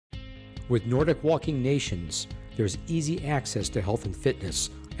With Nordic Walking Nations, there's easy access to health and fitness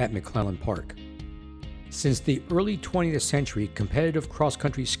at McClellan Park. Since the early 20th century, competitive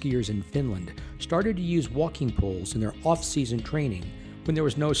cross-country skiers in Finland started to use walking poles in their off-season training when there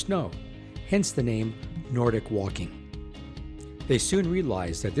was no snow, hence the name Nordic Walking. They soon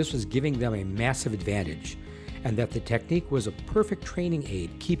realized that this was giving them a massive advantage and that the technique was a perfect training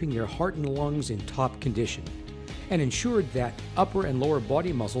aid, keeping their heart and lungs in top condition, and ensured that upper and lower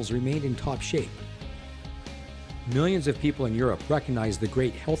body muscles remained in top shape. Millions of people in Europe recognize the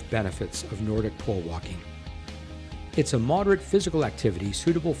great health benefits of Nordic pole walking. It's a moderate physical activity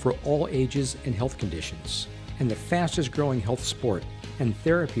suitable for all ages and health conditions, and the fastest growing health sport and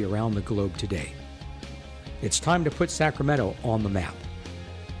therapy around the globe today. It's time to put Sacramento on the map.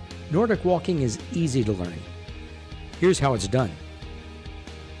 Nordic walking is easy to learn. Here's how it's done.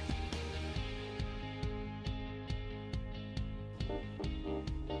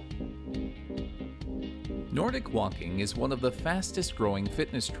 Nordic walking is one of the fastest growing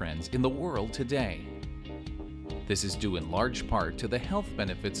fitness trends in the world today. This is due in large part to the health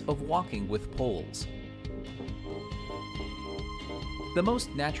benefits of walking with poles. The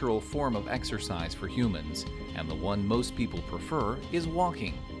most natural form of exercise for humans, and the one most people prefer, is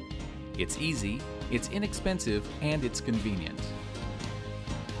walking. It's easy, it's inexpensive, and it's convenient.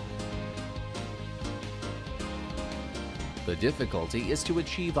 The difficulty is to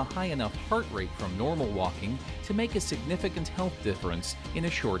achieve a high enough heart rate from normal walking to make a significant health difference in a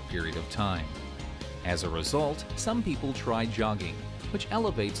short period of time. As a result, some people try jogging, which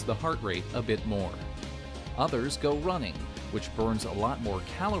elevates the heart rate a bit more. Others go running, which burns a lot more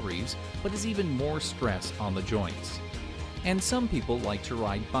calories but is even more stress on the joints. And some people like to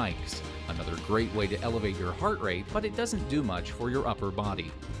ride bikes, another great way to elevate your heart rate, but it doesn't do much for your upper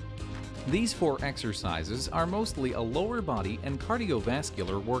body. These four exercises are mostly a lower body and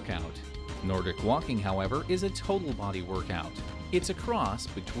cardiovascular workout. Nordic walking, however, is a total body workout. It's a cross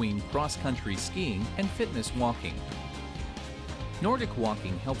between cross-country skiing and fitness walking. Nordic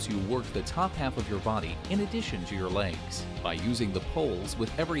walking helps you work the top half of your body in addition to your legs. By using the poles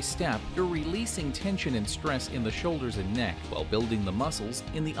with every step, you're releasing tension and stress in the shoulders and neck while building the muscles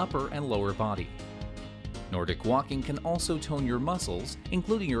in the upper and lower body. Nordic walking can also tone your muscles,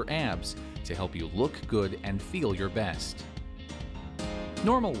 including your abs, to help you look good and feel your best.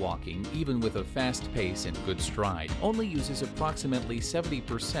 Normal walking, even with a fast pace and good stride, only uses approximately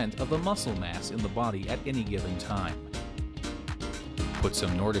 70% of the muscle mass in the body at any given time. Put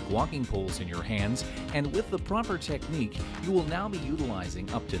some Nordic walking poles in your hands, and with the proper technique, you will now be utilizing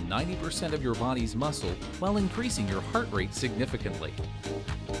up to 90% of your body's muscle while increasing your heart rate significantly.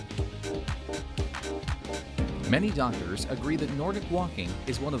 Many doctors agree that Nordic walking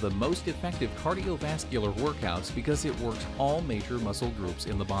is one of the most effective cardiovascular workouts because it works all major muscle groups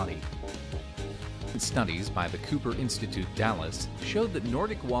in the body. Studies by the Cooper Institute Dallas showed that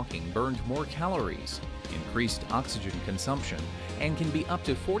Nordic walking burned more calories, increased oxygen consumption, and can be up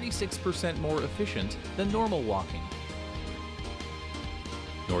to 46% more efficient than normal walking.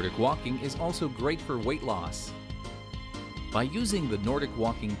 Nordic walking is also great for weight loss. By using the Nordic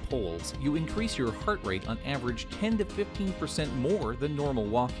walking poles, you increase your heart rate on average 10 to 15% more than normal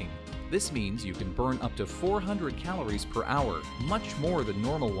walking. This means you can burn up to 400 calories per hour, much more than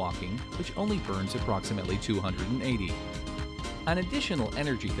normal walking, which only burns approximately 280. An additional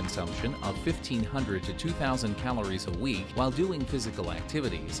energy consumption of 1,500 to 2,000 calories a week while doing physical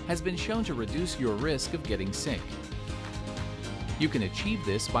activities has been shown to reduce your risk of getting sick. You can achieve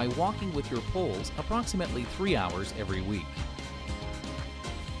this by walking with your poles approximately 3 hours every week.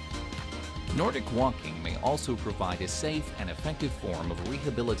 Nordic walking may also provide a safe and effective form of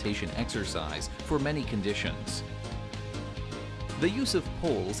rehabilitation exercise for many conditions. The use of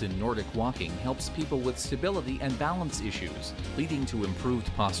poles in Nordic walking helps people with stability and balance issues, leading to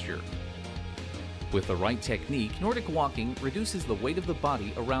improved posture. With the right technique, Nordic walking reduces the weight of the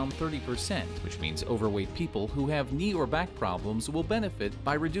body around 30%, which means overweight people who have knee or back problems will benefit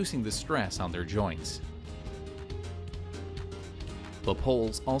by reducing the stress on their joints. The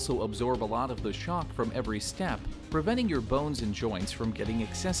poles also absorb a lot of the shock from every step, preventing your bones and joints from getting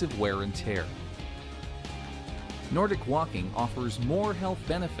excessive wear and tear. Nordic walking offers more health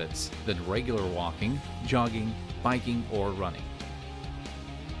benefits than regular walking, jogging, biking, or running.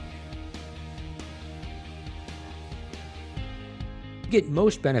 You get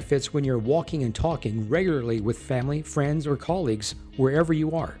most benefits when you're walking and talking regularly with family, friends, or colleagues wherever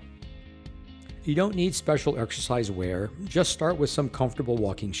you are. You don't need special exercise wear, just start with some comfortable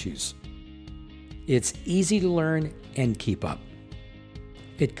walking shoes. It's easy to learn and keep up.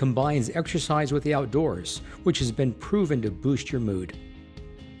 It combines exercise with the outdoors, which has been proven to boost your mood.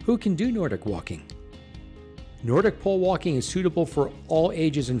 Who can do Nordic walking? Nordic pole walking is suitable for all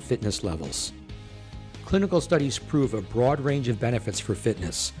ages and fitness levels. Clinical studies prove a broad range of benefits for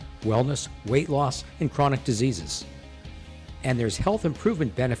fitness, wellness, weight loss, and chronic diseases. And there's health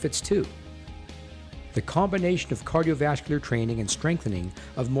improvement benefits too. The combination of cardiovascular training and strengthening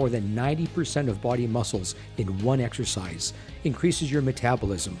of more than 90% of body muscles in one exercise increases your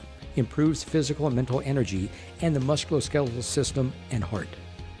metabolism, improves physical and mental energy, and the musculoskeletal system and heart.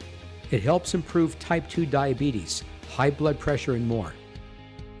 It helps improve type 2 diabetes, high blood pressure, and more.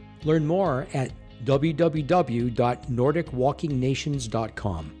 Learn more at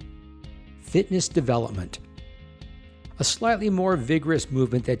www.nordicwalkingnations.com. Fitness development. A slightly more vigorous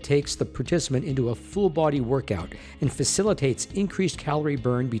movement that takes the participant into a full body workout and facilitates increased calorie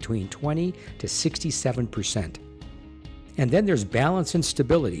burn between 20 to 67%. And then there's balance and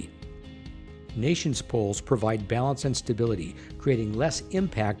stability. Nations poles provide balance and stability, creating less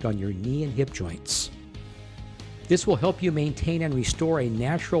impact on your knee and hip joints. This will help you maintain and restore a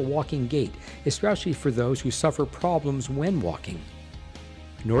natural walking gait, especially for those who suffer problems when walking.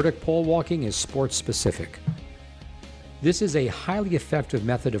 Nordic pole walking is sports specific. This is a highly effective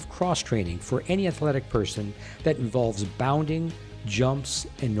method of cross-training for any athletic person that involves bounding, jumps,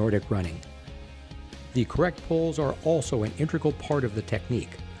 and Nordic running. The correct poles are also an integral part of the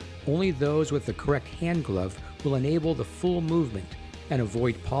technique. Only those with the correct hand glove will enable the full movement and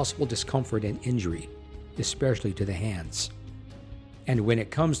avoid possible discomfort and injury, especially to the hands. And when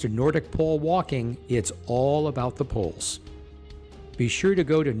it comes to Nordic pole walking, it's all about the poles. Be sure to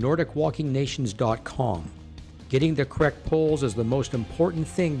go to NordicWalkingNations.com. Getting the correct poles is the most important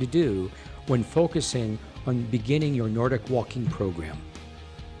thing to do when focusing on beginning your Nordic walking program.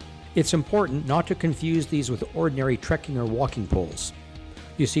 It's important not to confuse these with ordinary trekking or walking poles.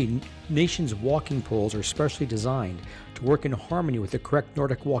 You see, Nations walking poles are specially designed to work in harmony with the correct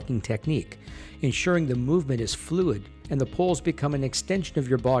Nordic walking technique, ensuring the movement is fluid and the poles become an extension of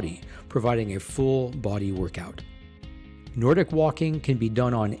your body, providing a full body workout. Nordic walking can be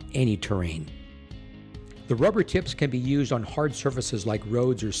done on any terrain. The rubber tips can be used on hard surfaces like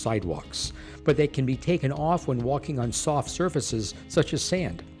roads or sidewalks, but they can be taken off when walking on soft surfaces such as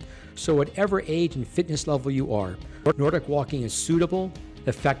sand. So whatever age and fitness level you are, Nordic walking is suitable,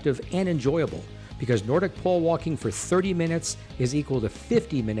 effective, and enjoyable because Nordic pole walking for 30 minutes is equal to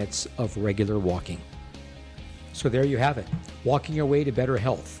 50 minutes of regular walking. So there you have it, walking your way to better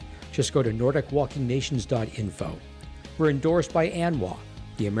health. Just go to NordicWalkingNations.info. We're endorsed by ANWA,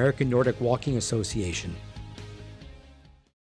 the American Nordic Walking Association.